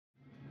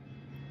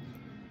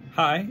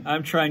Hi,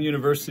 I'm Trine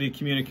University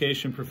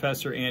Communication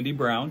Professor Andy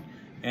Brown,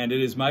 and it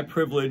is my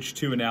privilege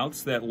to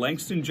announce that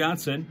Langston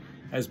Johnson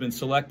has been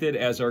selected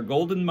as our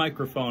Golden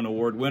Microphone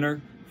Award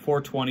winner for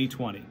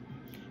 2020.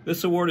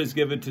 This award is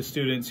given to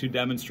students who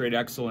demonstrate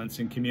excellence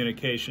in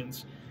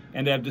communications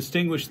and have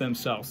distinguished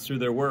themselves through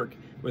their work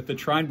with the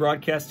Trine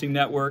Broadcasting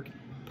Network,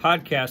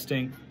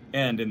 podcasting,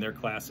 and in their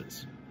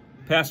classes.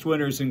 Past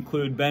winners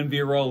include Ben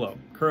Virolo,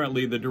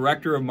 currently the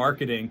Director of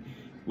Marketing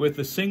with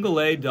the Single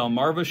A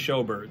Delmarva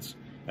Showbirds,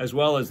 as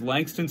well as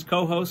Langston's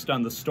co-host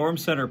on the Storm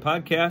Center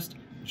podcast,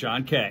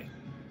 John Kay.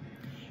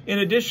 In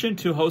addition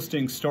to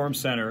hosting Storm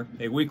Center,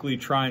 a weekly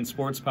Trine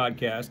sports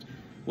podcast,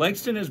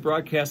 Langston has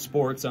broadcast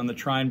sports on the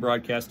Trine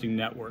Broadcasting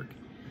Network.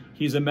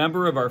 He's a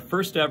member of our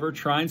first ever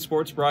Trine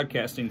sports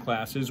broadcasting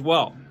class as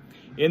well.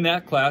 In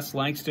that class,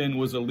 Langston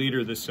was a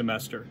leader this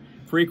semester,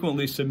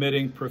 frequently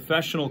submitting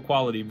professional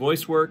quality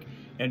voice work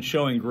and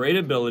showing great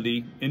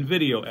ability in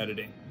video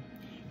editing.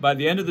 By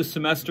the end of the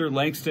semester,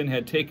 Langston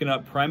had taken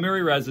up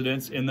primary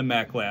residence in the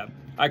Mac Lab.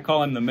 I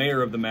call him the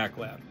mayor of the Mac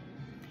Lab.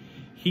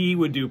 He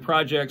would do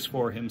projects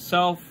for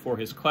himself, for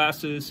his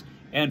classes,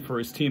 and for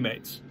his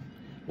teammates.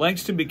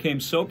 Langston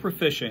became so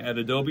proficient at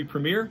Adobe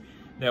Premiere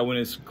that when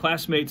his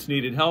classmates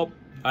needed help,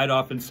 I'd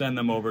often send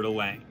them over to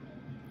Lang.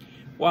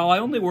 While I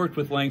only worked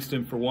with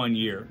Langston for 1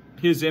 year,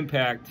 his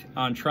impact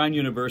on Trine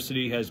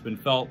University has been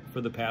felt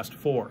for the past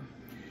 4.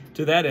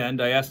 To that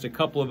end, I asked a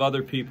couple of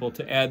other people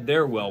to add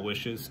their well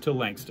wishes to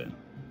Langston.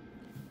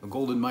 The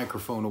Golden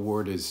Microphone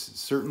Award is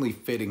certainly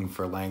fitting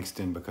for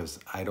Langston because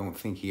I don't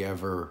think he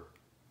ever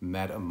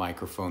met a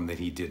microphone that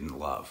he didn't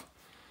love.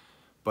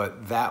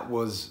 But that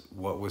was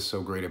what was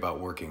so great about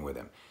working with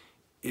him.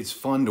 It's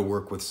fun to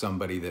work with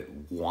somebody that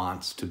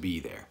wants to be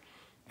there.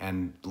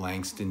 And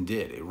Langston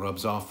did. It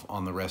rubs off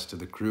on the rest of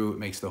the crew. It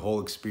makes the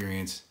whole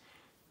experience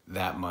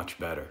that much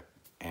better.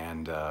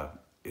 And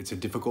it's a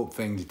difficult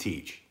thing to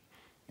teach.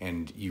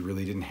 And you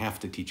really didn't have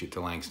to teach it to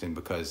Langston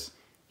because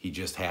he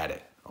just had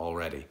it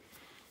already.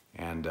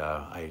 And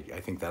I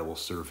think that will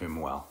serve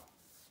him well.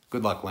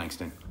 Good luck,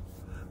 Langston.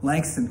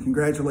 Langston,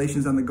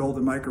 congratulations on the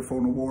Golden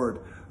Microphone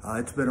Award.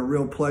 It's been a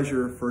real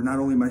pleasure for not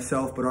only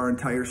myself, but our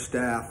entire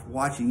staff,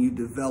 watching you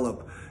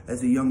develop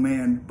as a young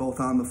man,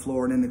 both on the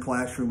floor and in the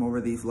classroom over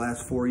these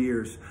last 4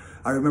 years.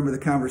 I remember the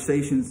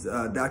conversations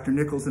Dr.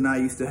 Nichols and I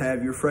used to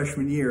have your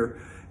freshman year,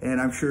 and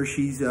I'm sure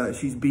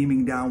she's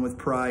beaming down with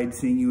pride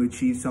seeing you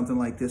achieve something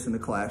like this in the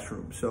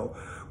classroom. So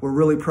we're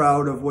really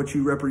proud of what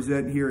you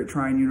represent here at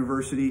Trine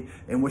University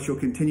and what you'll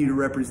continue to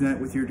represent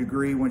with your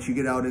degree once you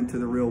get out into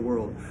the real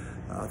world.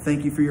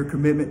 Thank you for your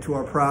commitment to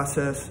our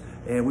process,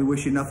 and we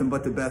wish you nothing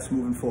but the best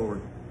moving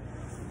forward.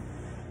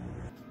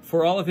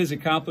 For all of his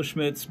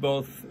accomplishments,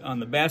 both on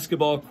the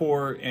basketball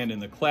court and in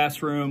the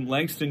classroom,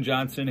 Langston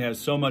Johnson has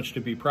so much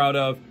to be proud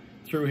of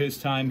through his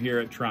time here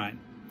at Trine.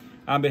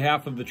 On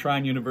behalf of the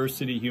Trine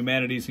University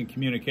Humanities and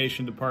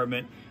Communication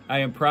Department, I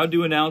am proud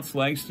to announce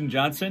Langston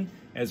Johnson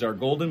as our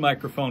Golden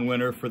Microphone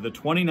winner for the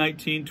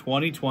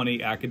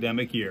 2019-2020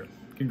 academic year.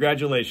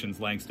 Congratulations,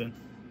 Langston.